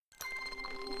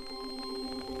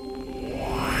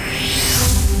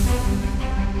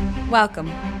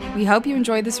Welcome. We hope you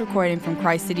enjoyed this recording from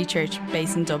Christ City Church,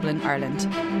 based in Dublin, Ireland.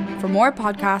 For more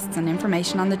podcasts and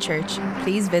information on the church,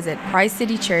 please visit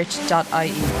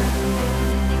christcitychurch.ie.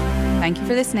 Thank you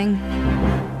for listening.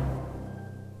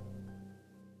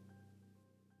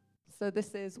 So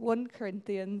this is 1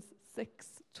 Corinthians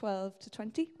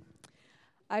 6:12-20.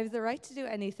 I have the right to do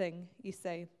anything, you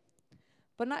say,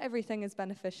 but not everything is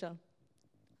beneficial.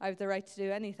 I have the right to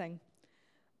do anything,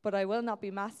 but I will not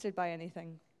be mastered by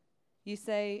anything. You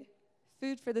say,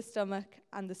 food for the stomach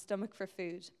and the stomach for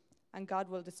food, and God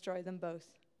will destroy them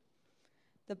both.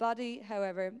 The body,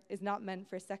 however, is not meant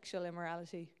for sexual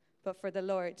immorality, but for the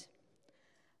Lord,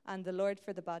 and the Lord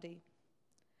for the body.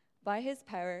 By his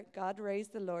power, God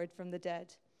raised the Lord from the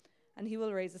dead, and he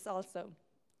will raise us also.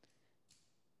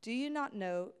 Do you not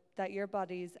know that your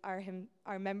bodies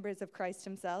are members of Christ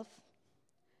himself?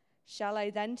 Shall I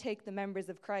then take the members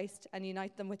of Christ and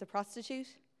unite them with a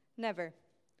prostitute? Never.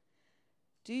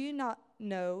 Do you not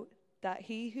know that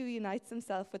he who unites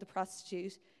himself with a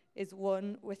prostitute is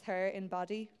one with her in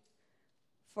body?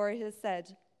 For it is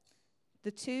said, the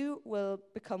two will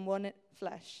become one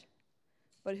flesh.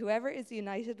 But whoever is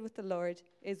united with the Lord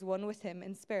is one with him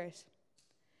in spirit.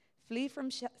 Flee from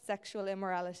sexual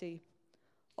immorality.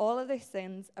 All other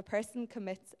sins a person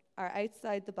commits are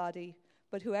outside the body,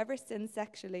 but whoever sins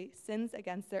sexually sins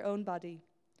against their own body.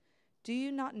 Do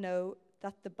you not know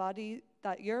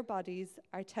that your bodies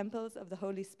are temples of the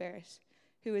Holy Spirit,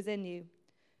 who is in you,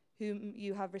 whom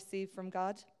you have received from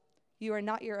God? You are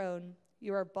not your own.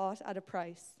 You are bought at a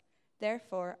price.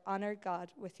 Therefore, honor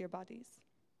God with your bodies.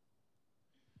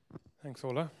 Thanks,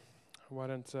 Ola. Why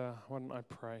don't I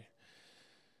pray?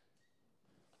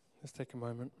 Let's take a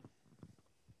moment.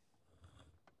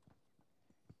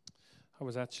 I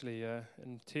was actually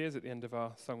in tears at the end of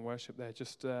our song worship there.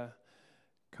 Just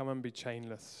come and be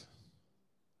chainless.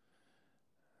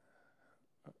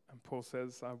 And Paul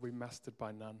says, I'll be mastered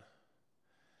by none.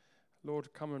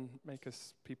 Lord, come and make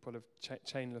us people of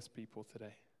chainless people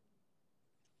today.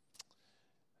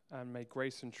 And may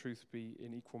grace and truth be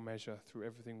in equal measure through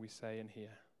everything we say and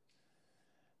hear.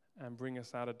 And bring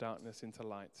us out of darkness into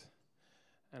light.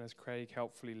 And as Craig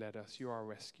helpfully led us, you are our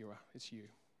rescuer. It's you.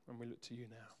 And we look to you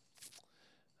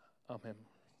now. Amen.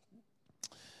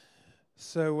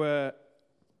 So,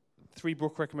 3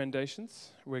 book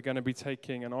recommendations. We're going to be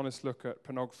taking an honest look at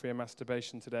pornography and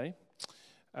masturbation today.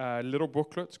 A little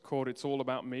booklet called It's All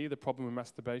About Me, The Problem with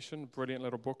Masturbation. Brilliant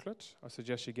little booklet. I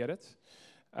suggest you get it.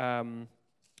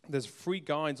 There's free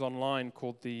guides online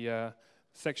called the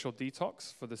Sexual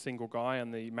Detox for the single guy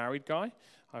and the married guy.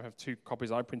 I have 2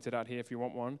 copies I printed out here if you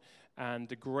want one.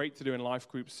 And great to do in life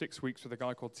groups, 6 weeks with a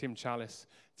guy called Tim Challis,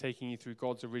 taking you through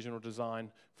God's original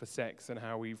design for sex and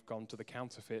how we've gone to the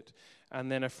counterfeit.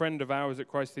 And then a friend of ours at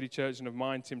Christ City Church and of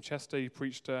mine, Tim Chester, he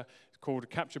preached called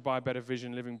Captured by a Better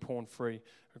Vision, Living Porn Free,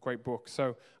 a great book.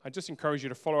 So I just encourage you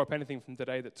to follow up anything from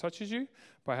today that touches you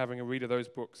by having a read of those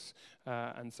books.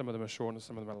 And some of them are short and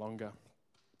some of them are longer.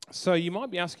 So you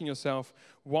might be asking yourself,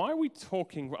 why are we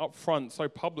talking up front so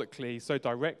publicly, so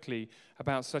directly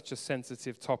about such a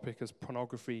sensitive topic as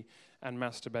pornography and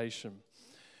masturbation?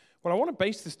 Well, I want to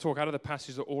base this talk out of the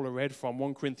passage that Ola read from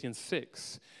 1 Corinthians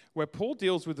 6, where Paul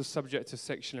deals with the subject of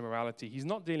sexual immorality. He's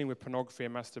not dealing with pornography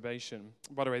and masturbation.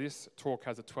 By the way, this talk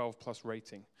has a 12 plus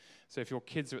rating. So if your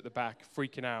kids are at the back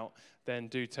freaking out, then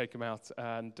do take them out.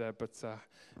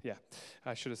 Yeah,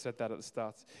 I should have said that at the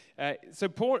start. So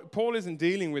Paul isn't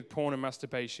dealing with porn and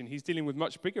masturbation. He's dealing with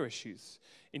much bigger issues.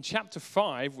 In chapter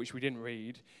 5, which we didn't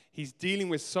read, he's dealing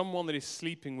with someone that is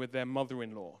sleeping with their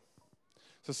mother-in-law.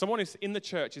 So someone is in the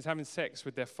church is having sex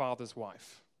with their father's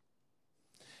wife.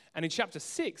 And in chapter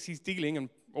 6, he's dealing, and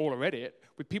all read it,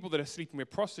 with people that are sleeping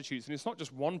with prostitutes. And it's not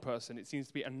just one person. It seems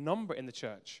to be a number in the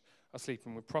church are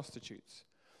sleeping with prostitutes.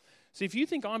 So if you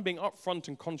think I'm being upfront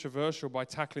and controversial by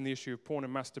tackling the issue of porn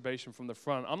and masturbation from the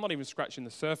front, I'm not even scratching the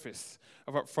surface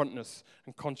of upfrontness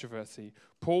and controversy.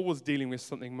 Paul was dealing with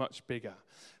something much bigger.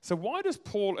 So why does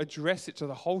Paul address it to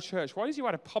the whole church? Why does he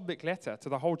write a public letter to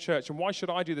the whole church? And why should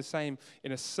I do the same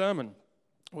in a sermon?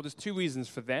 Well, there's 2 reasons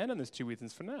for then and there's 2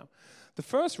 reasons for now. The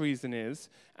first reason is,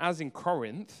 as in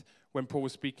Corinth, when Paul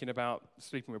was speaking about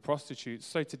sleeping with prostitutes,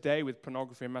 so today with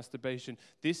pornography and masturbation,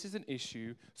 this is an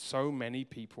issue so many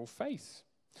people face.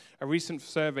 A recent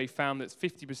survey found that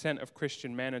 50% of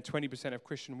Christian men and 20% of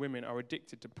Christian women are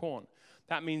addicted to porn.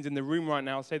 That means in the room right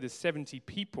now, say there's 70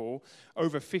 people,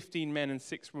 over 15 men and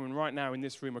 6 women right now in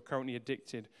this room are currently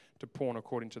addicted to porn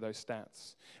according to those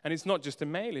stats. And it's not just a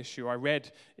male issue. I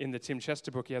read in the Tim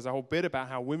Chester book, he has a whole bit about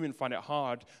how women find it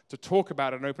hard to talk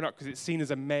about it and open up because it's seen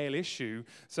as a male issue,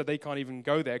 so they can't even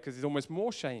go there because there's almost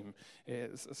more shame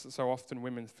so often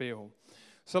women feel.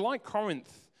 So like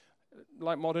Corinth,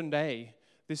 like modern day,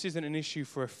 this isn't an issue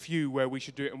for a few where we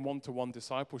should do it in one-to-one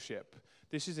discipleship.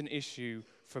 This is an issue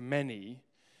for many,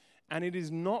 and it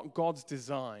is not God's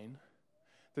design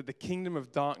that the kingdom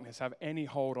of darkness have any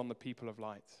hold on the people of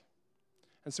light.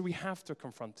 And so we have to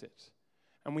confront it,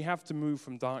 and we have to move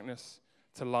from darkness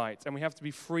to light, and we have to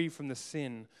be free from the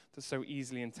sin that so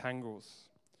easily entangles.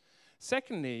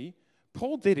 Secondly,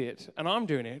 Paul did it, and I'm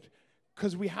doing it,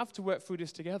 because we have to work through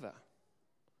this together.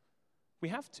 We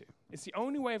have to. It's the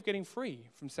only way of getting free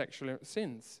from sexual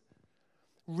sins.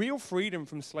 Real freedom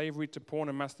from slavery to porn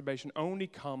and masturbation only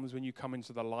comes when you come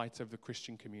into the light of the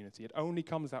Christian community. It only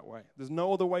comes that way. There's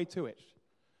no other way to it.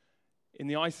 In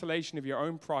the isolation of your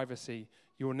own privacy,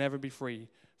 you will never be free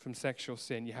from sexual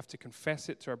sin. You have to confess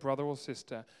it to a brother or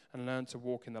sister and learn to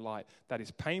walk in the light. That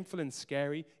is painful and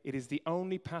scary. It is the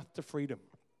only path to freedom.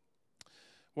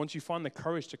 Once you find the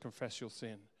courage to confess your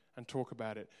sin and talk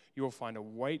about it, you'll find a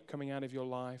weight coming out of your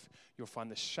life. You'll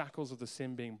find the shackles of the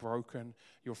sin being broken.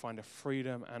 You'll find a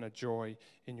freedom and a joy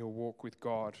in your walk with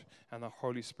God, and the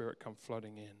Holy Spirit come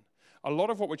flooding in. A lot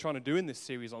of what we're trying to do in this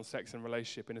series on sex and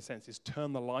relationship, in a sense, is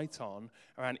turn the light on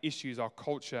around issues our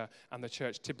culture and the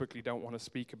church typically don't want to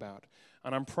speak about.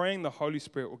 And I'm praying the Holy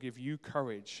Spirit will give you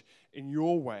courage in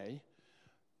your way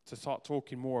to start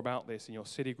talking more about this in your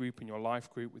city group, in your life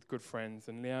group with good friends.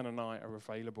 And Leanne and I are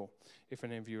available if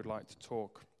any of you would like to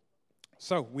talk.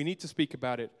 So we need to speak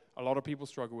about it. A lot of people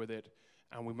struggle with it,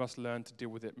 and we must learn to deal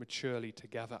with it maturely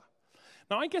together.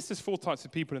 Now, I guess there's 4 types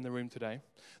of people in the room today.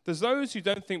 There's those who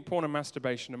don't think porn and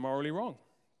masturbation are morally wrong.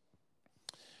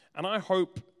 And I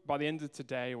hope by the end of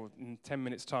today, or in 10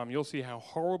 minutes' time, you'll see how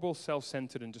horrible,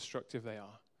 self-centered, and destructive they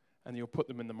are, and you'll put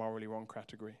them in the morally wrong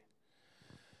category.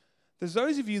 There's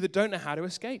those of you that don't know how to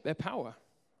escape their power.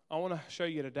 I want to show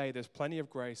you today there's plenty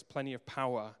of grace, plenty of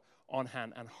power on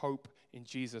hand, and hope in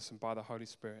Jesus and by the Holy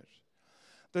Spirit.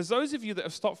 There's those of you that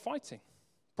have stopped fighting,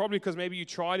 probably because maybe you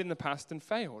tried in the past and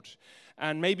failed.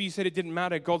 And maybe you said it didn't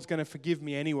matter, God's going to forgive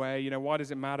me anyway, why does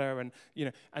it matter?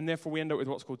 And therefore we end up with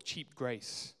what's called cheap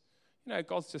grace.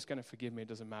 God's just going to forgive me, it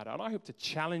doesn't matter. And I hope to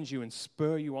challenge you and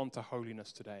spur you on to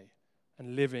holiness today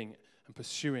and living and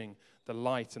pursuing the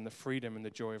light and the freedom and the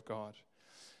joy of God.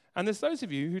 And there's those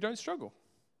of you who don't struggle.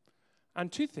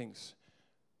 And 2 things.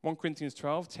 1 Corinthians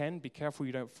 12:10, be careful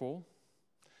you don't fall.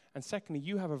 And secondly,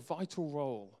 you have a vital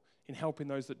role in helping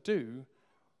those that do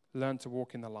learn to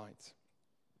walk in the light.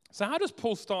 So how does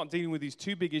Paul start dealing with these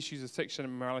 2 big issues of sexual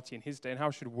immorality in his day, and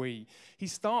how should we? He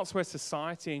starts where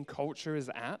society and culture is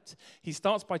at. He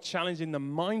starts by challenging the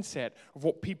mindset of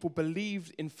what people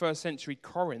believed in first century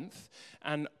Corinth,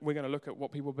 and we're going to look at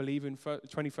what people believe in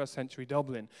 21st century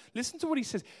Dublin. Listen to what he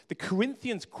says. The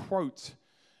Corinthians quote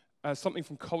something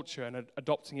from culture and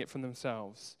adopting it from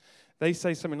themselves. They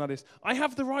say something like this: I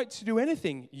have the right to do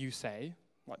anything you say,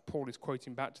 like Paul is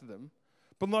quoting back to them,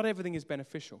 but not everything is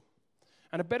beneficial.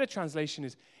 And a better translation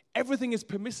is, everything is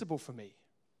permissible for me.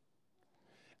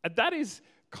 And that is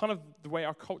kind of the way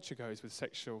our culture goes with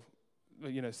sexual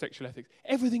ethics.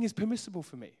 Everything is permissible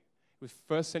for me. With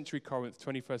first century Corinth,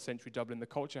 21st century Dublin, the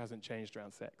culture hasn't changed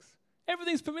around sex.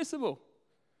 Everything's permissible.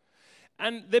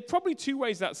 And there are probably 2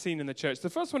 ways that's seen in the church. The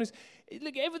first one is,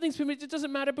 look, everything's permissible. It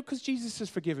doesn't matter because Jesus has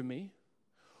forgiven me.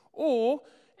 Or,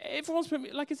 everyone's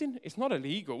permissible. It's not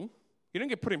illegal. You don't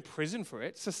get put in prison for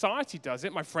it. Society does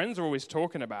it. My friends are always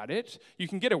talking about it. You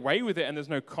can get away with it and there's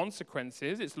no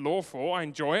consequences. It's lawful. I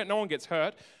enjoy it. No one gets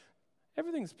hurt.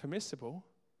 Everything's permissible.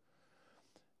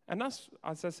 And that's,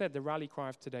 as I said, the rally cry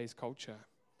of today's culture.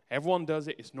 Everyone does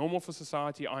it. It's normal for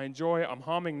society. I enjoy it. I'm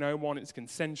harming no one. It's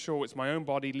consensual. It's my own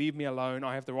body. Leave me alone.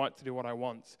 I have the right to do what I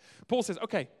want. Paul says,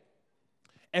 okay,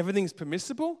 everything's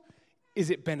permissible. Is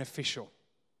it beneficial?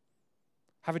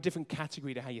 Have a different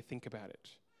category to how you think about it.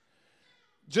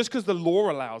 Just because the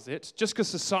law allows it, just because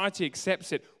society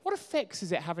accepts it, what effects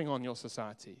is it having on your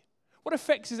society? What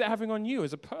effects is it having on you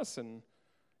as a person?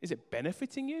 Is it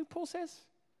benefiting you, Paul says?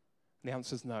 And the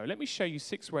answer is no. Let me show you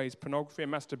 6 ways pornography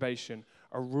and masturbation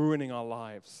are ruining our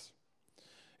lives.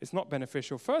 It's not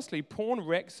beneficial. Firstly, porn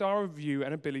wrecks our view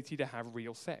and ability to have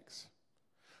real sex.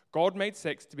 God made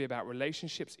sex to be about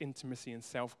relationships, intimacy, and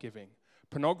self-giving.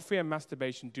 Pornography and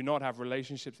masturbation do not have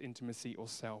relationships, intimacy, or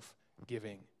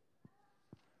self-giving.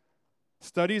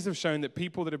 Studies have shown that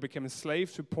people that have become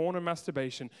slaves to porn and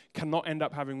masturbation cannot end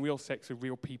up having real sex with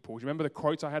real people. Do you remember the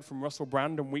quote I had from Russell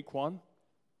Brand in week 1?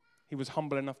 He was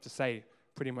humble enough to say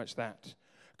pretty much that.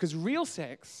 Because real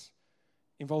sex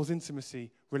involves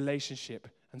intimacy, relationship,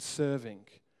 and serving.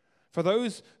 For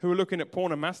those who are looking at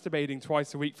porn and masturbating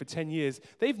twice a week for 10 years,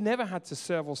 they've never had to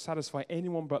serve or satisfy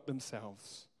anyone but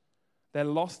themselves. They're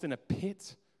lost in a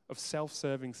pit of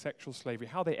self-serving sexual slavery.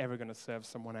 How are they ever going to serve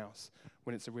someone else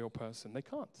when it's a real person? They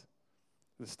can't.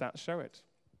 The stats show it.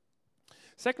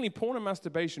 Secondly, porn and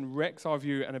masturbation wrecks our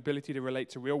view and ability to relate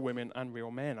to real women and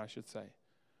real men, I should say.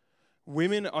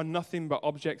 Women are nothing but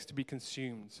objects to be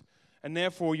consumed. And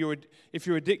therefore, if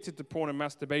you're addicted to porn and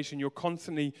masturbation, you're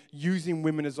constantly using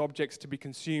women as objects to be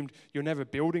consumed. You're never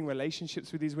building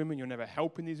relationships with these women. You're never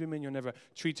helping these women. You're never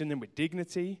treating them with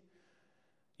dignity.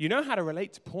 You know how to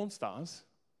relate to porn stars,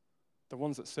 the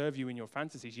ones that serve you in your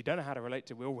fantasies. You don't know how to relate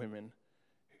to real women,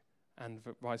 and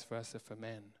vice versa for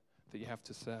men that you have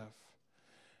to serve.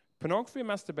 Pornography and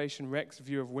masturbation wrecks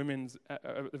view of women's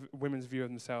view of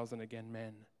themselves, and again,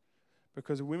 men.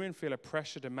 Because women feel a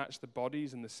pressure to match the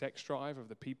bodies and the sex drive of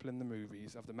the people in the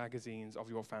movies, of the magazines, of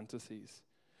your fantasies.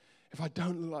 If I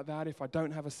don't look like that, if I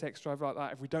don't have a sex drive like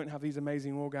that, if we don't have these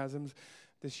amazing orgasms,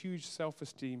 there's huge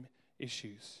self-esteem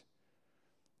issues.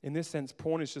 In this sense,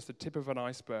 porn is just the tip of an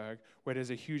iceberg where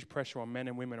there's a huge pressure on men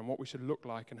and women on what we should look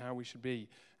like and how we should be.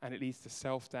 And it leads to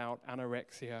self-doubt,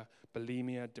 anorexia,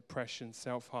 bulimia, depression,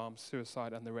 self-harm,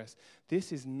 suicide, and the rest.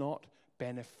 This is not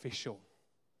beneficial.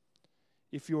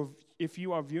 If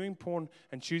you are viewing porn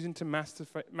and choosing to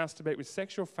masturbate with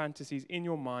sexual fantasies in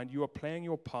your mind, you are playing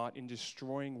your part in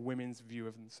destroying women's view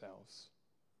of themselves.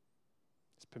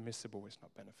 It's permissible, it's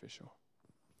not beneficial.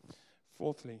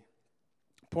 Fourthly,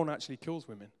 porn actually kills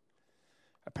women.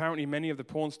 Apparently, many of the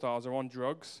porn stars are on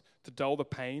drugs to dull the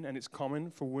pain, and it's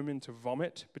common for women to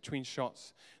vomit between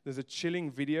shots. There's a chilling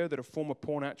video that a former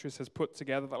porn actress has put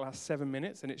together that lasts 7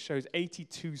 minutes, and it shows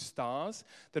 82 stars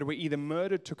that were either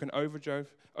murdered, took an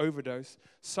overdose,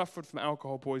 suffered from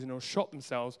alcohol poisoning, or shot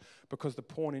themselves because the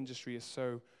porn industry is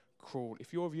so cruel.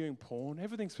 If you're viewing porn,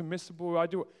 everything's permissible.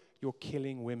 You're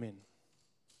killing women.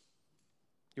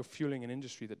 You're fueling an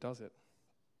industry that does it.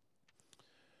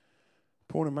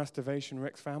 Porn and masturbation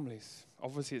wrecks families.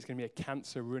 Obviously, it's going to be a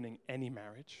cancer ruining any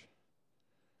marriage.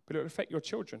 But it will affect your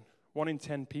children. 1 in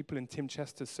 10 people in Tim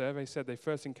Chester's survey said they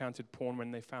first encountered porn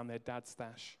when they found their dad's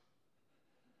stash.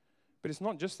 But it's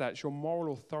not just that. It's your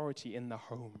moral authority in the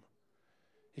home.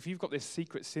 If you've got this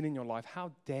secret sin in your life,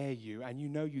 how dare you, and you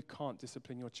know you can't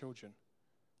discipline your children.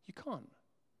 You can't.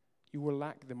 You will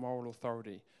lack the moral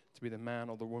authority to be the man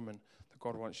or the woman that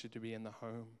God wants you to be in the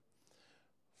home.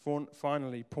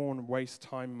 Finally, porn wastes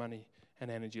time, money,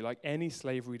 and energy. Like any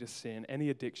slavery to sin,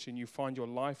 any addiction, you find your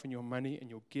life and your money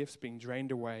and your gifts being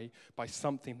drained away by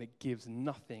something that gives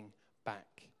nothing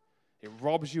back. It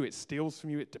robs you, it steals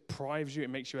from you, it deprives you, it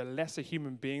makes you a lesser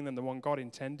human being than the one God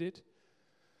intended,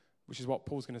 which is what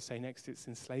Paul's going to say next. It's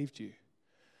enslaved you.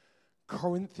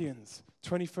 Corinthians,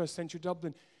 21st century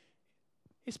Dublin,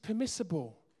 it's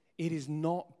permissible. It is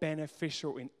not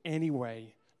beneficial in any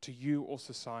way to you or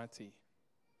society.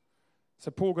 So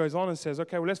Paul goes on and says,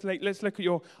 okay, well, let's look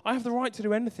at I have the right to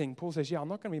do anything. Paul says, yeah, I'm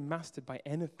not going to be mastered by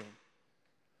anything.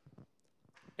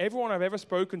 Everyone I've ever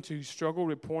spoken to who struggled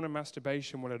with porn and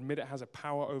masturbation will admit it has a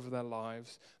power over their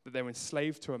lives, that they're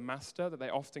enslaved to a master that they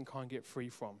often can't get free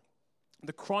from.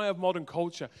 The cry of modern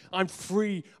culture, I'm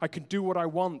free, I can do what I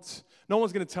want. No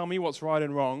one's going to tell me what's right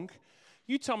and wrong.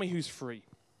 You tell me who's free.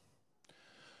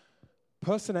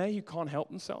 Person A who can't help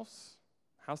themselves,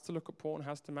 has to look at porn,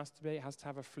 has to masturbate, has to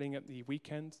have a fling at the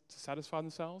weekend to satisfy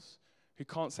themselves, who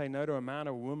can't say no to a man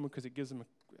or a woman because it gives them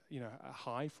a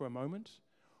high for a moment,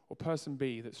 or person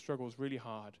B that struggles really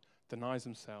hard, denies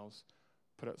themselves,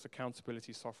 puts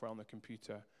accountability software on the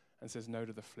computer and says no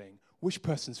to the fling. Which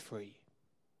person's free?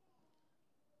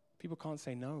 People can't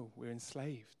say no. We're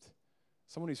enslaved.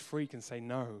 Someone who's free can say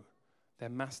no. They're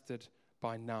mastered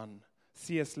by none.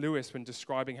 C.S. Lewis, when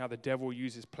describing how the devil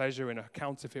uses pleasure in a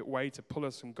counterfeit way to pull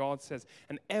us from God, says,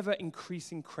 an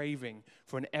ever-increasing craving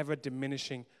for an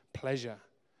ever-diminishing pleasure.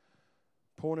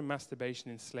 Porn and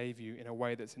masturbation enslave you in a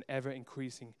way that's an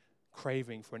ever-increasing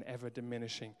craving for an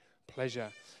ever-diminishing pleasure.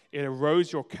 It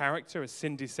erodes your character as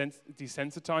sin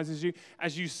desensitizes you.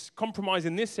 As you compromise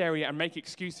in this area and make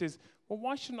excuses, well,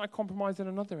 why shouldn't I compromise in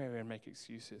another area and make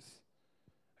excuses?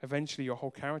 Eventually, your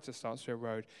whole character starts to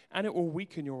erode, and it will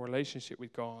weaken your relationship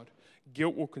with God.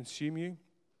 Guilt will consume you.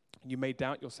 You may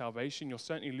doubt your salvation. You'll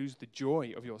certainly lose the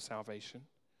joy of your salvation.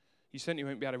 You certainly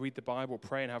won't be able to read the Bible,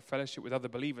 pray, and have fellowship with other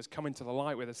believers, come into the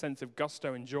light with a sense of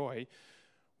gusto and joy,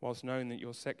 whilst knowing that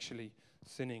you're sexually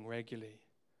sinning regularly.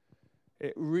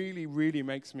 It really, really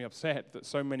makes me upset that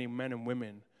so many men and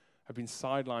women have been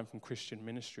sidelined from Christian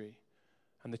ministry,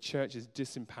 and the church is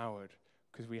disempowered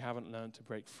because we haven't learned to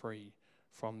break free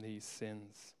from these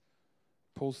sins.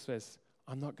 Paul says,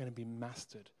 I'm not going to be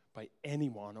mastered by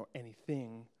anyone or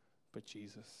anything but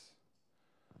Jesus.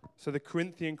 So the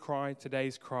Corinthian cry,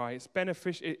 today's cry, it's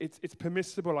beneficial, it's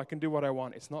permissible, I can do what I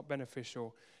want. It's not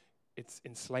beneficial, it's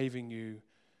enslaving you,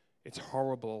 it's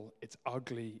horrible, it's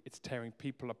ugly, it's tearing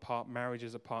people apart,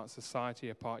 marriages apart, society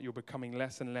apart. You're becoming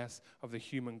less and less of the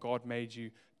human God made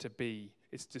you to be.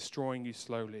 It's destroying you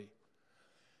slowly.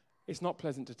 It's not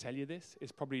pleasant to tell you this.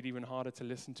 It's probably even harder to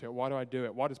listen to it. Why do I do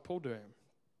it? Why does Paul do it?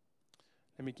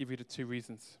 Let me give you the two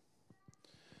reasons.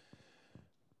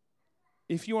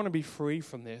 If you want to be free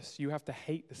from this, you have to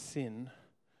hate the sin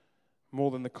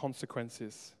more than the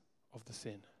consequences of the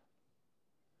sin.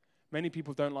 Many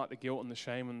people don't like the guilt and the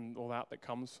shame and all that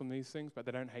comes from these things, but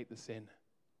they don't hate the sin.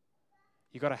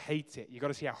 You got to hate it. You got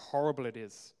to see how horrible it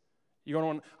is.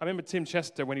 I remember Tim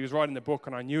Chester, when he was writing the book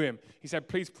and I knew him, he said,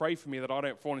 please pray for me that I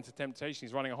don't fall into temptation.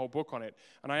 He's writing a whole book on it.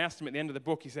 And I asked him at the end of the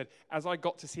book, he said, as I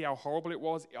got to see how horrible it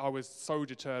was, I was so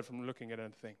deterred from looking at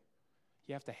anything.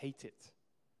 You have to hate it.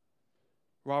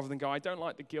 Rather than go, I don't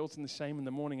like the guilt and the shame in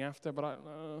the morning after, but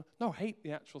no, hate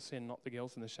the actual sin, not the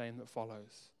guilt and the shame that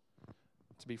follows.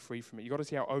 To be free from it. You've got to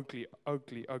see how ugly,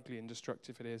 ugly, ugly and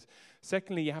destructive it is.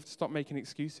 Secondly, you have to stop making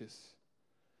excuses.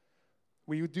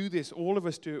 We do this, all of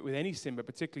us do it with any sin, but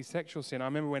particularly sexual sin. I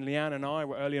remember when Leanne and I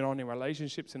were early on in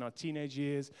relationships in our teenage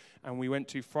years, and we went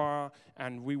too far,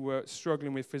 and we were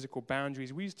struggling with physical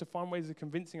boundaries. We used to find ways of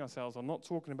convincing ourselves or not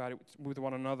talking about it with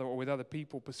one another or with other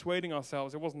people, persuading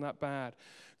ourselves it wasn't that bad.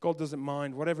 God doesn't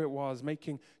mind, whatever it was,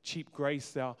 making cheap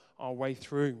grace our way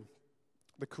through.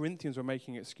 The Corinthians were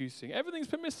making excuses. Everything's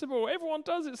permissible. Everyone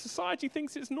does it. Society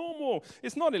thinks it's normal.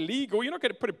 It's not illegal. You're not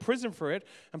going to put in prison for it.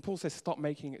 And Paul says, stop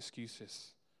making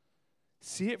excuses.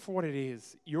 See it for what it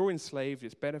is. You're enslaved.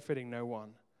 It's benefiting no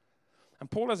one.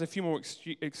 And Paul has a few more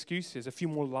excuses, a few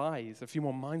more lies, a few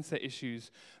more mindset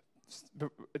issues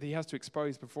that he has to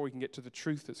expose before he can get to the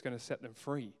truth that's going to set them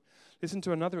free. Listen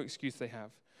to another excuse they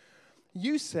have.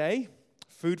 You say,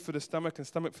 food for the stomach and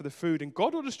stomach for the food, and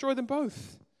God will destroy them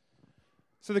both.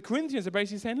 So the Corinthians are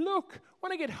basically saying, look,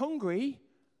 when I get hungry,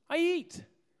 I eat.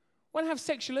 When I have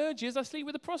sexual urges, I sleep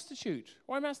with a prostitute,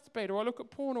 or I masturbate, or I look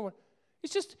at porn, or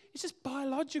it's just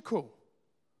biological.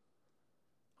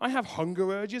 I have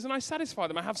hunger urges and I satisfy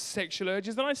them. I have sexual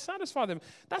urges and I satisfy them.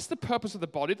 That's the purpose of the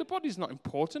body. The body's not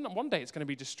important. And one day it's going to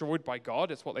be destroyed by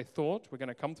God. It's what they thought. We're going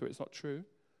to come to it. It's not true.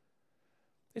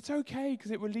 It's okay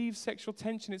because it relieves sexual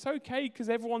tension. It's okay because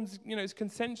everyone's, it's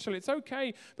consensual. It's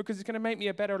okay because it's going to make me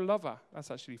a better lover.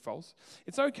 That's actually false.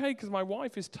 It's okay because my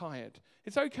wife is tired.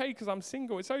 It's okay because I'm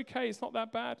single. It's okay. It's not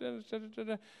that bad.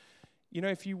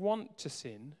 If you want to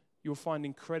sin, you'll find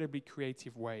incredibly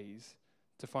creative ways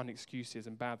to find excuses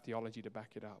and bad theology to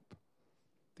back it up.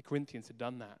 The Corinthians had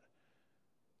done that.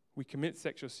 We commit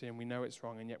sexual sin, we know it's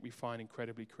wrong, and yet we find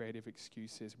incredibly creative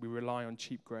excuses. We rely on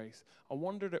cheap grace. I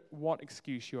wondered at what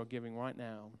excuse you are giving right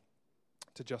now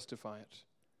to justify it,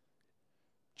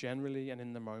 generally and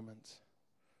in the moment.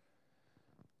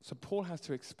 So Paul has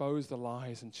to expose the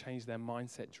lies and change their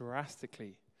mindset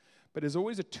drastically. But there's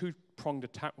always a two-pronged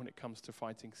attack when it comes to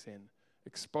fighting sin.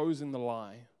 Exposing the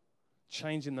lie,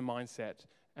 changing the mindset,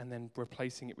 and then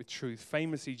replacing it with truth.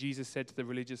 Famously, Jesus said to the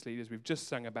religious leaders, we've just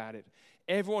sung about it,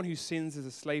 everyone who sins is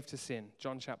a slave to sin,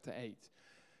 John chapter 8.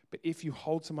 But if you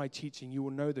hold to my teaching, you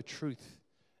will know the truth,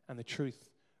 and the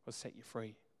truth will set you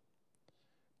free.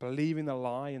 Believing the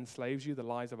lie enslaves you, the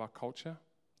lies of our culture,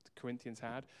 the Corinthians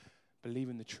had.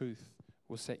 Believing the truth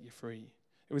will set you free.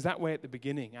 It was that way at the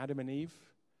beginning, Adam and Eve.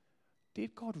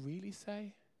 Did God really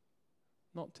say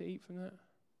not to eat from that?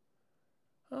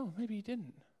 Oh, maybe he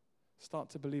didn't.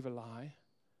 Start to believe a lie,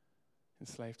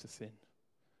 enslaved to sin.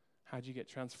 How do you get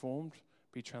transformed?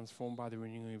 Be transformed by the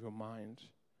renewing of your mind.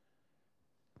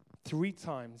 3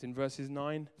 times in verses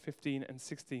 9, 15, and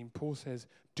 16, Paul says,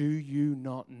 do you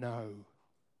not know?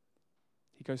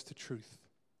 He goes to truth.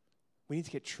 We need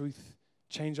to get truth,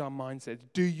 change our mindset.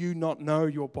 Do you not know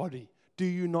your body? Do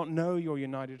you not know you're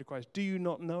united to Christ? Do you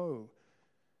not know?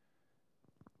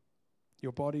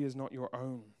 Your body is not your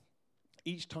own.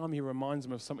 Each time he reminds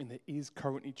them of something that is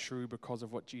currently true because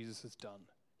of what Jesus has done.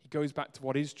 He goes back to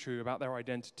what is true about their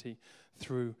identity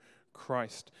through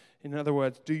Christ. In other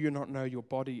words, do you not know your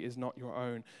body is not your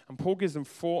own? And Paul gives them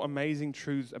 4 amazing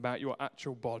truths about your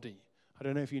actual body. I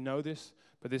don't know if you know this,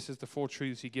 but this is the 4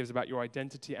 truths he gives about your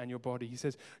identity and your body. He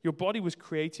says, your body was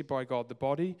created by God. The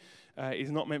body is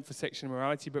not meant for sexual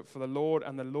immorality, but for the Lord,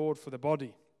 and the Lord for the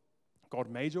body. God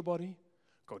made your body.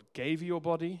 God gave you your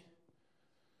body.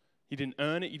 You didn't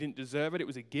earn it. You didn't deserve it. It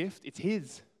was a gift. It's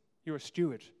his. You're a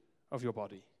steward of your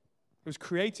body. It was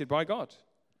created by God.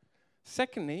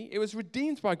 Secondly, it was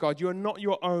redeemed by God. You are not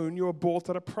your own. You are bought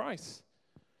at a price.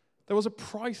 There was a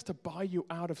price to buy you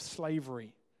out of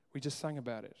slavery. We just sang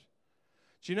about it.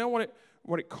 Do you know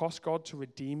what it cost God to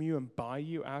redeem you and buy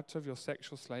you out of your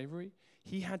sexual slavery?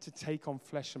 He had to take on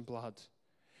flesh and blood.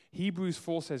 Hebrews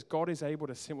 4 says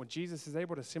Jesus is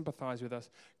able to sympathize with us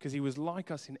because he was like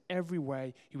us in every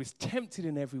way. He was tempted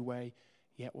in every way,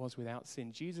 yet was without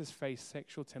sin. Jesus faced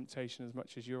sexual temptation as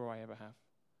much as you or I ever have,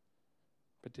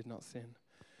 but did not sin.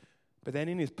 But then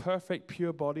in his perfect,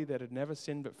 pure body that had never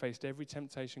sinned but faced every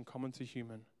temptation common to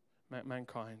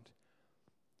mankind,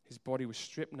 his body was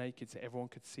stripped naked so everyone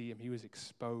could see him. He was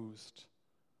exposed.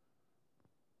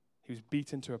 He was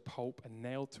beaten to a pulp and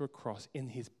nailed to a cross in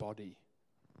his body.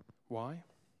 Why?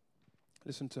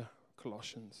 Listen to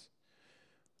Colossians.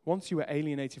 Once you were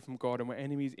alienated from God and were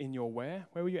enemies in your where?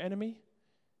 Where were your enemy?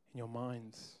 In your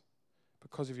minds,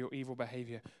 because of your evil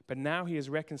behavior. But now he has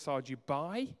reconciled you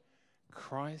by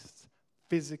Christ's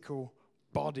physical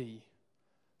body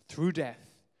through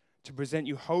death to present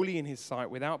you holy in his sight,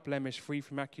 without blemish, free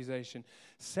from accusation.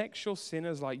 Sexual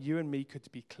sinners like you and me could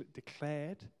be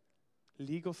declared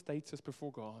legal status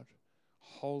before God,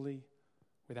 holy,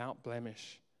 without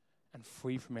blemish, and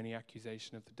free from any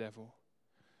accusation of the devil.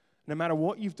 No matter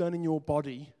what you've done in your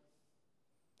body,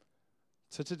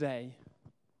 to today,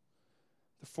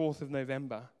 the 4th of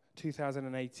November,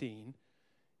 2018,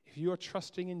 if you are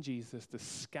trusting in Jesus, the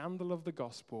scandal of the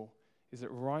gospel is that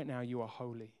right now you are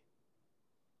holy.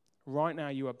 Right now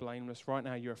you are blameless. Right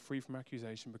now you are free from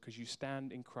accusation because you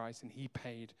stand in Christ and he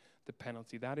paid the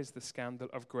penalty. That is the scandal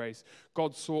of grace.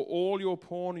 God saw all your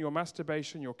porn, your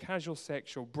masturbation, your casual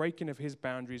sex, your breaking of his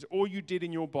boundaries, all you did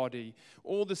in your body,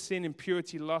 all the sin,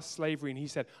 impurity, lust, slavery, and he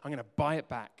said, I'm going to buy it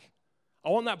back. I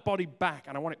want that body back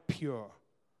and I want it pure.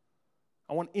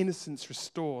 I want innocence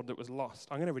restored that was lost.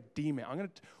 I'm going to redeem it.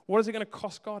 What is it going to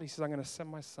cost God? He says, I'm going to send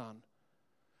my son.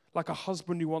 Like a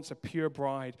husband who wants a pure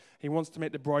bride. He wants to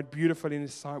make the bride beautiful in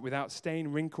his sight without stain,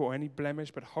 wrinkle, or any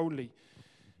blemish, but holy.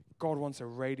 God wants a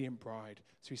radiant bride.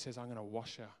 So he says, I'm going to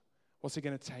wash her. What's it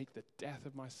going to take? The death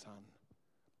of my son.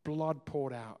 Blood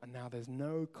poured out, and now there's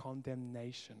no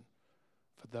condemnation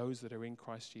for those that are in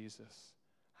Christ Jesus.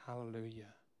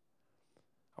 Hallelujah.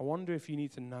 I wonder if you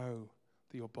need to know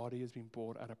that your body has been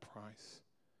bought at a price.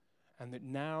 And that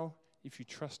now, if you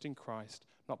trust in Christ,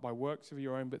 not by works of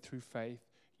your own, but through faith,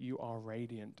 you are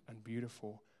radiant and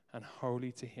beautiful and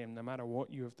holy to him, no matter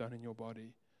what you have done in your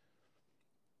body.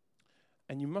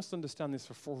 And you must understand this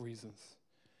for 4 reasons.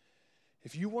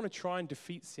 If you want to try and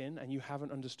defeat sin and you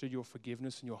haven't understood your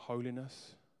forgiveness and your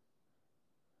holiness,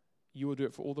 you will do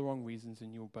it for all the wrong reasons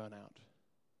and you'll burn out.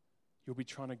 You'll be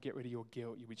trying to get rid of your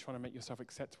guilt. You'll be trying to make yourself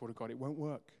acceptable to God. It won't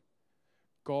work.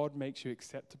 God makes you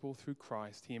acceptable through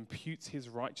Christ. He imputes his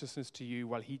righteousness to you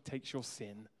while he takes your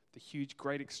sin, the huge,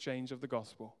 great exchange of the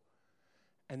gospel.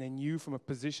 And then you, from a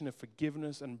position of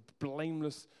forgiveness and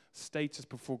blameless status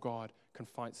before God, can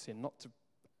fight sin, not to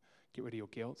get rid of your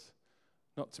guilt,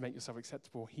 not to make yourself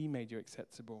acceptable. He made you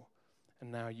acceptable.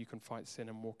 And now you can fight sin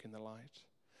and walk in the light.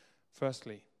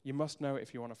 Firstly, you must know it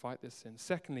if you want to fight this sin.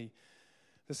 Secondly,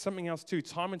 there's something else too.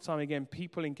 Time and time again,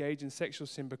 people engage in sexual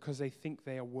sin because they think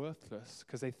they are worthless,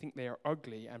 because they think they are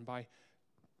ugly, and by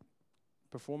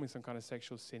performing some kind of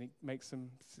sexual sin, it makes them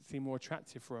seem more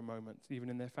attractive for a moment, even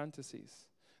in their fantasies.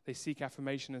 They seek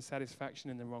affirmation and satisfaction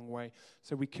in the wrong way.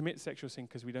 So we commit sexual sin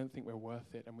because we don't think we're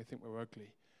worth it and we think we're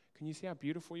ugly. Can you see how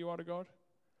beautiful you are to God?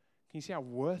 Can you see how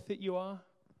worth it you are?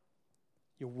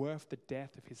 You're worth the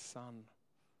death of his son.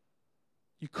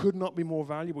 You could not be more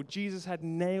valuable. Jesus had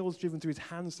nails driven through his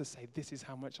hands to say, this is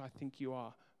how much I think you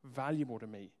are valuable to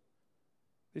me.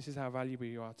 This is how valuable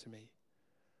you are to me.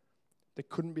 There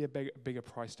couldn't be a bigger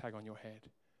price tag on your head.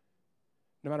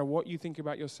 No matter what you think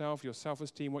about yourself, your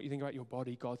self-esteem, what you think about your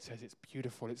body, God says it's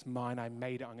beautiful, it's mine, I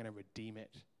made it, I'm going to redeem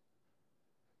it.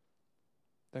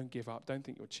 Don't give up. Don't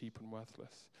think you're cheap and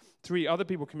worthless. 3, other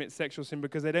people commit sexual sin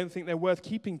because they don't think they're worth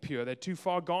keeping pure. They're too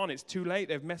far gone. It's too late.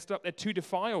 They've messed up. They're too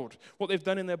defiled. What they've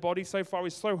done in their body so far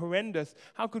is so horrendous.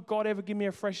 How could God ever give me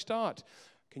a fresh start?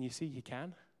 Can you see he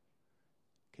can?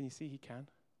 Can you see he can?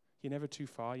 You're never too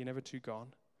far. You're never too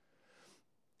gone.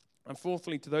 And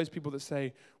fourthly, to those people that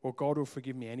say, well, God will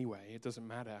forgive me anyway. It doesn't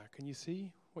matter. Can you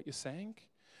see what you're saying?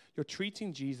 You're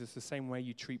treating Jesus the same way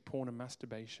you treat porn and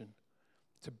masturbation.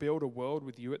 To build a world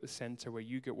with you at the center where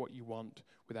you get what you want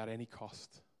without any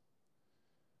cost.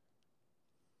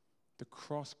 The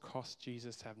cross cost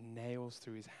Jesus to have nails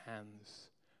through his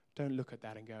hands. Don't look at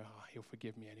that and go, oh, he'll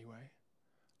forgive me anyway.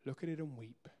 look at it and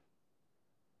weep.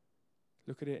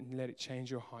 Look at it and let it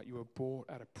change your heart. You were bought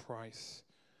at a price.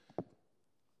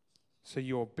 So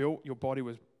your body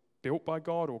was built by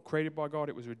God or created by God.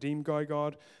 It was redeemed by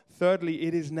God. Thirdly,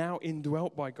 it is now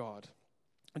indwelt by God.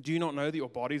 Do you not know that your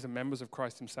bodies are members of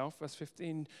Christ himself? Verse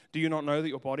 15. Do you not know that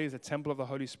your body is a temple of the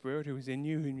Holy Spirit who is in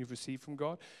you, whom you've received from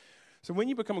God? So when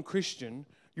you become a Christian,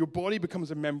 your body becomes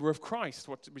a member of Christ,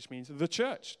 which means the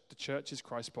church. The church is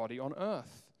Christ's body on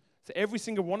earth. So every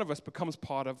single one of us becomes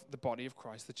part of the body of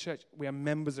Christ, the church. We are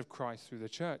members of Christ through the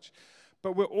church.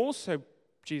 But we're also,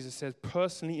 Jesus says,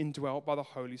 personally indwelt by the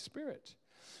Holy Spirit.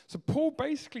 So Paul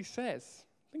basically says,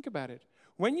 think about it.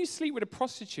 When you sleep with a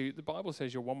prostitute, the Bible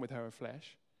says you're one with her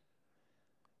flesh.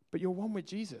 But you're one with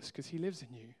Jesus because he lives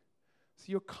in you. So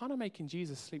you're kind of making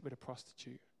Jesus sleep with a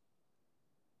prostitute.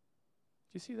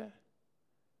 Do you see that?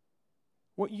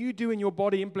 What you do in your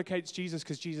body implicates Jesus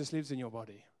because Jesus lives in your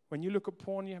body. When you look at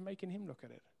porn, you're making him look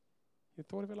at it. You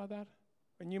thought of it like that?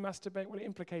 When you masturbate, well, it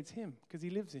implicates him because he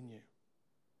lives in you.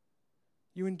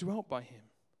 You're indwelt by him.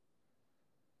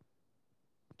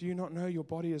 Do you not know your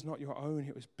body is not your own?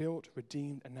 It was built,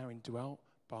 redeemed, and now indwelt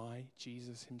by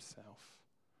Jesus himself.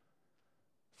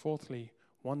 Fourthly,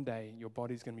 one day your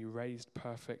body's going to be raised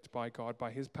perfect by God.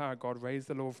 By his power, God raised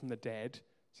the Lord from the dead.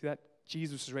 See that?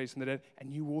 Jesus was raised from the dead,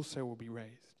 and you also will be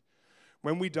raised.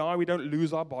 When we die, we don't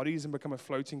lose our bodies and become a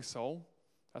floating soul.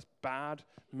 That's bad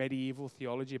medieval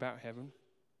theology about heaven.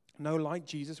 No, like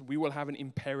Jesus, we will have an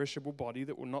imperishable body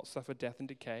that will not suffer death and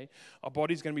decay. Our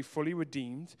body's going to be fully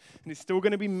redeemed, and it's still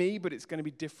going to be me, but it's going to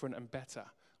be different and better.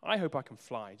 I hope I can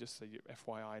fly, just so you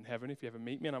FYI in heaven. If you ever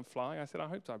meet me and I'm flying, I said, I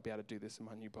hope I'd be able to do this in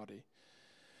my new body.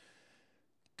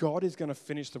 God is going to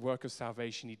finish the work of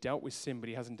salvation. He dealt with sin, but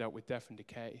he hasn't dealt with death and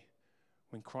decay.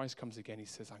 When Christ comes again, he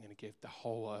says, I'm going to give the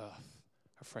whole earth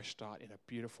a fresh start in a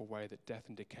beautiful way that death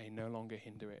and decay no longer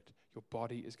hinder it. Your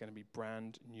body is going to be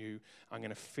brand new. I'm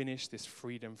going to finish this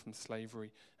freedom from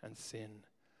slavery and sin.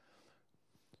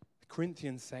 The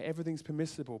Corinthians say everything's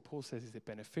permissible. Paul says, is it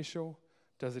beneficial?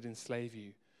 Does it enslave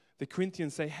you? The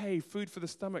Corinthians say, hey, food for the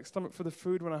stomach, stomach for the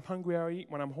food. When I'm hungry, I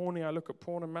eat. When I'm horny, I look at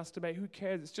porn and masturbate. Who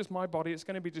cares? It's just my body. It's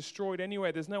going to be destroyed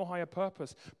anyway. There's no higher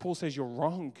purpose. Paul says, you're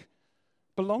wrong.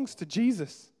 Belongs to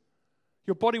Jesus.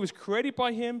 Your body was created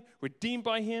by him, redeemed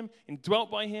by him,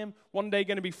 indwelt by him, one day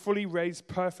going to be fully raised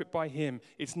perfect by him.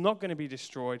 It's not going to be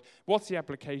destroyed. What's the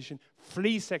application?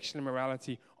 Flee sexual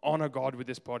immorality. Honor God with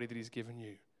this body that he's given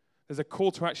you. There's a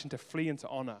call to action to flee and to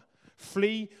honor.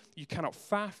 Flee. You cannot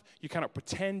faff. You cannot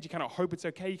pretend. You cannot hope it's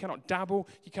okay. You cannot dabble.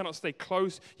 You cannot stay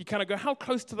close. You cannot go, how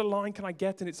close to the line can I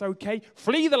get and it's okay?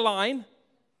 Flee the line.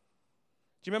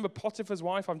 Do you remember Potiphar's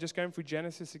wife? I'm just going through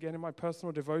Genesis again in my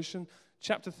personal devotion.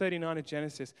 Chapter 39 of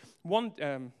Genesis.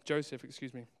 Joseph,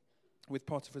 with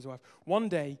Potiphar's wife. One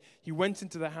day, he went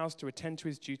into the house to attend to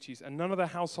his duties, and none of the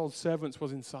household servants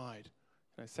was inside.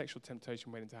 Sexual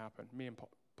temptation waiting to happen. Me and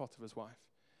Potiphar's wife.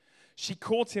 She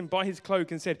caught him by his cloak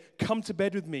and said, come to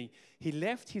bed with me. He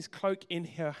left his cloak in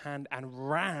her hand and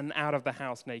ran out of the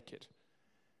house naked.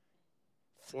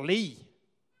 Flee.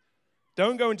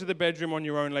 Don't go into the bedroom on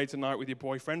your own late at night with your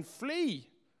boyfriend. Flee.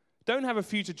 Don't have a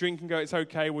few to drink and go, it's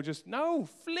okay, no,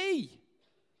 flee.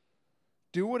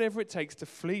 Do whatever it takes to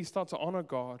flee. Start to honor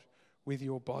God with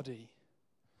your body.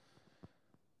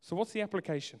 So what's the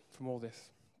application from all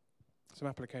this? Some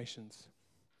applications.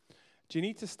 Do you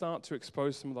need to start to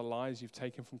expose some of the lies you've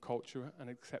taken from culture and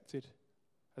accepted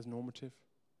as normative?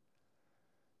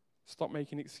 Stop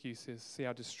making excuses. See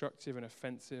how destructive and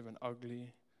offensive and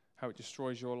ugly, how it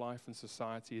destroys your life and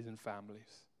societies and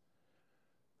families.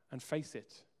 And face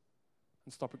it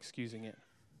and stop excusing it.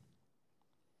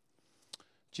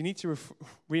 Do you need to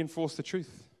reinforce the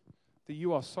truth that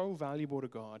you are so valuable to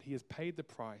God? He has paid the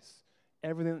price.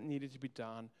 Everything that needed to be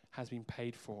done has been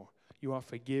paid for. You are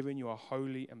forgiven. You are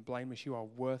holy and blameless. You are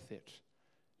worth it.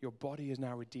 Your body is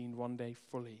now redeemed one day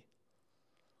fully.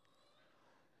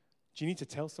 Do you need to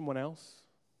tell someone else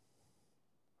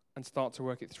and start to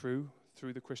work it through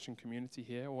the Christian community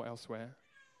here or elsewhere?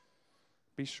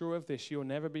 Be sure of this, you'll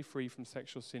never be free from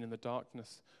sexual sin in the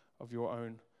darkness of your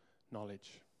own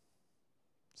knowledge.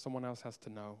 Someone else has to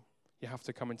know. You have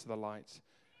to come into the light.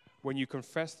 When you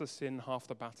confess the sin, half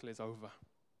the battle is over.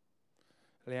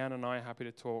 Leanne and I are happy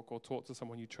to talk or talk to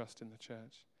someone you trust in the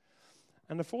church.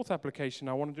 And the fourth application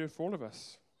I want to do for all of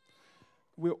us.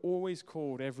 We're always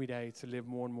called every day to live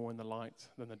more and more in the light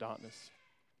than the darkness.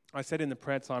 I said in the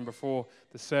prayer time before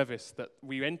the service that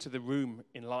we enter the room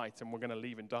in light and we're going to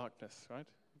leave in darkness, right?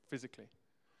 Physically.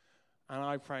 And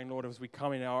I'm praying, Lord, as we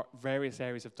come in our various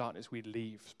areas of darkness, we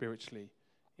leave spiritually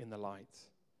in the light.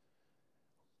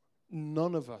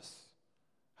 None of us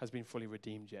has been fully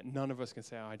redeemed yet. None of us can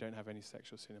say, I don't have any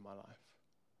sexual sin in my life.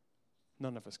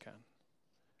 None of us can.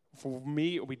 For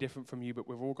me, it'll be different from you, but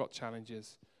we've all got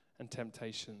challenges and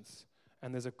temptations.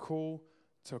 And there's a call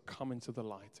to come into the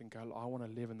light and go, I want to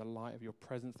live in the light of your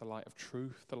presence, the light of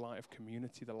truth, the light of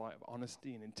community, the light of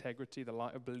honesty and integrity, the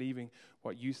light of believing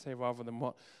what you say rather than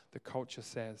what the culture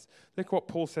says. Look what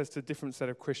Paul says to a different set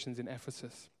of Christians in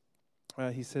Ephesus.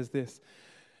 He says this,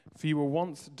 for you were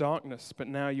once darkness, but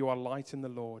now you are light in the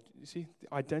Lord. You see,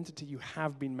 the identity, you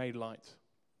have been made light.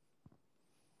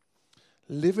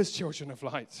 Live as children of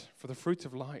light, for the fruit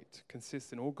of light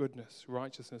consists in all goodness,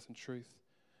 righteousness, and truth.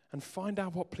 And find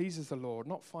out what pleases the Lord,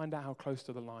 not find out how close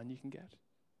to the line you can get.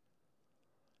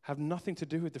 Have nothing to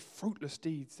do with the fruitless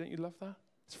deeds. Don't you love that?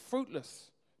 It's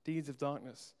fruitless deeds of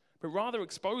darkness. But rather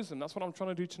expose them. That's what I'm trying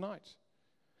to do tonight.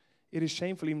 It is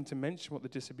shameful even to mention what the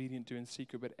disobedient do in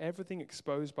secret, but everything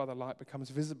exposed by the light becomes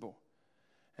visible.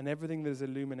 And everything that is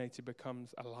illuminated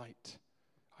becomes a light.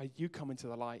 You come into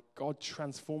the light, God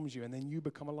transforms you, and then you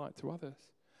become a light to others.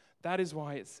 That is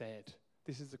why it said,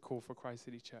 this is the call for Christ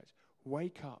City Church.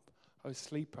 Wake up, O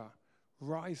sleeper,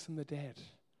 rise from the dead,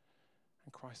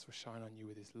 and Christ will shine on you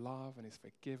with his love and his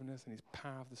forgiveness and his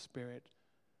power of the Spirit.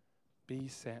 Be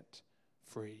set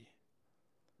free.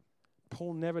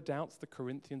 Paul never doubts the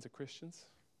Corinthians are Christians.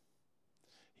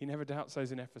 He never doubts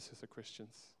those in Ephesus are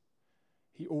Christians.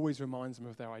 He always reminds them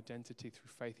of their identity through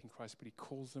faith in Christ, but he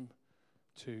calls them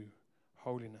to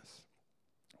holiness.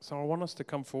 So I want us to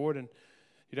come forward, and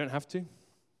you don't have to,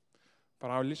 but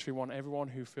I literally want everyone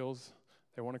who feels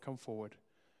they want to come forward.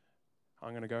 I'm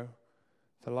going to go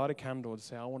to light a candle and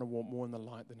say, I want to walk more in the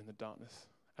light than in the darkness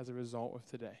as a result of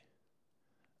today.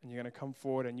 And you're going to come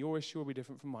forward, and your issue will be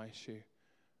different from my issue,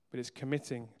 but it's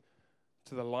committing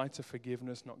to the light of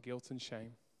forgiveness, not guilt and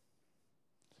shame,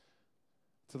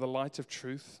 to the light of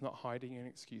truth, not hiding in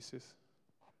excuses,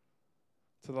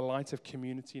 to the light of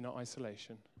community, not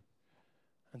isolation,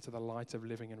 and to the light of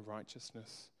living in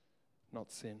righteousness,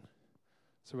 not sin.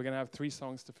 So we're going to have 3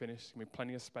 songs to finish. There's going to be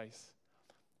plenty of space.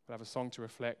 We'll have a song to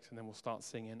reflect, and then we'll start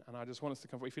singing. And I just want us to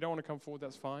come forward. If you don't want to come forward,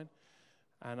 that's fine.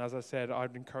 And as I said,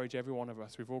 I'd encourage every one of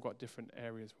us. We've all got different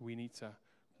areas where we need to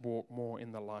walk more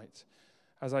in the light.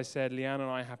 As I said, Leanne and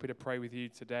I are happy to pray with you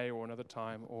today or another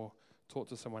time or talk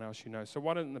to someone else you know. So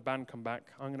why don't the band come back?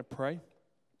 I'm going to pray.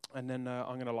 And then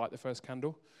I'm going to light the first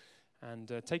candle.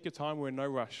 And take your time. We're in no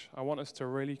rush. I want us to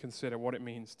really consider what it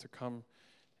means to come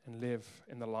and live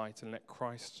in the light and let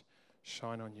Christ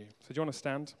shine on you. So do you want to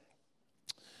stand?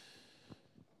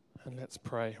 And let's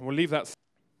pray. And we'll leave that.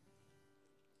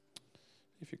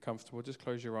 If you're comfortable, just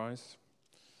close your eyes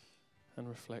and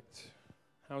reflect.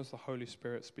 How is the Holy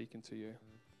Spirit speaking to you?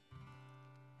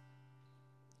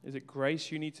 Is it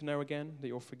grace you need to know again, that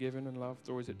you're forgiven and loved?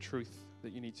 Or is it truth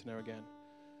that you need to know again?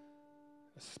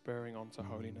 Spurring on to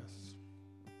holiness.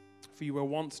 For you were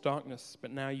once darkness,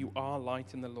 but now you are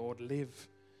light in the Lord. Live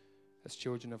as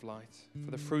children of light.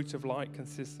 For the fruit of light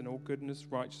consists in all goodness,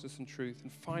 righteousness, and truth.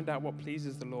 And find out what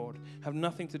pleases the Lord. Have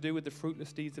nothing to do with the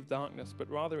fruitless deeds of darkness, but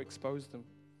rather expose them.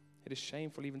 It is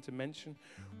shameful even to mention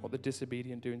what the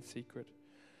disobedient do in secret.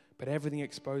 But everything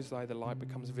exposed by the light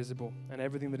becomes visible, and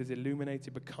everything that is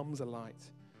illuminated becomes a light.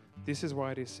 This is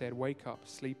why it is said, wake up,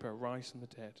 sleeper, rise from the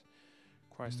dead.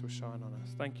 Christ will shine on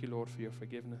us. Thank you, Lord, for your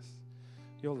forgiveness,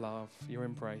 your love, your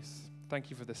embrace. Thank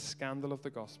you for the scandal of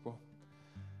the gospel.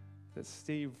 That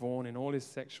Steve Vaughan, in all his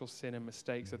sexual sin and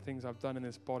mistakes, the things I've done in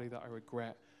this body that I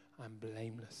regret, I'm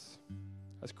blameless.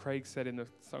 As Craig said in the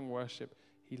song worship,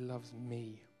 he loves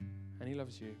me and he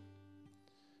loves you.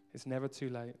 It's never too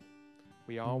late.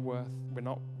 We're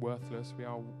not worthless. We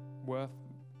are worth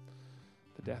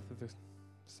the death of the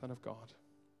Son of God.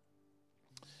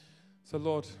 So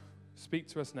Lord, speak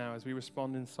to us now as we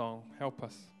respond in song. Help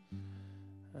us.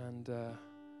 And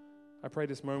I pray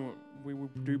this moment, we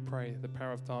do pray the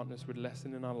power of darkness would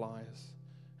lessen in our lives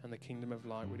and the kingdom of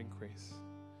light would increase.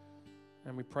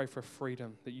 And we pray for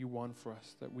freedom that you won for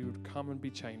us, that we would come and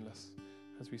be chainless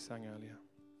as we sang earlier.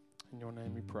 In your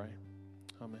name we pray.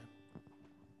 Amen.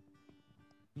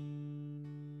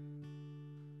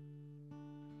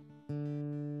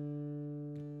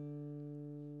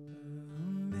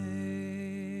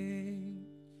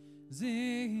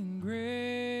 Amazing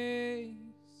grace,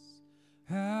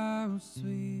 how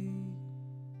sweet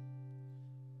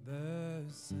the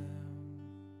sound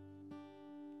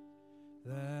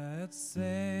that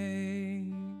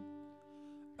saved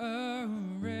a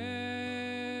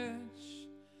wretch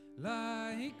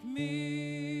like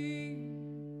me.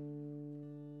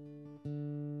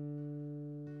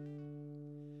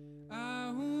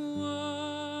 I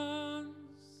once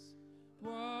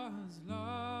was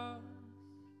lost,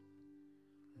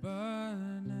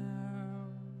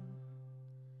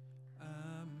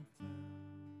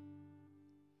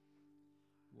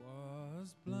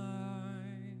 was blind.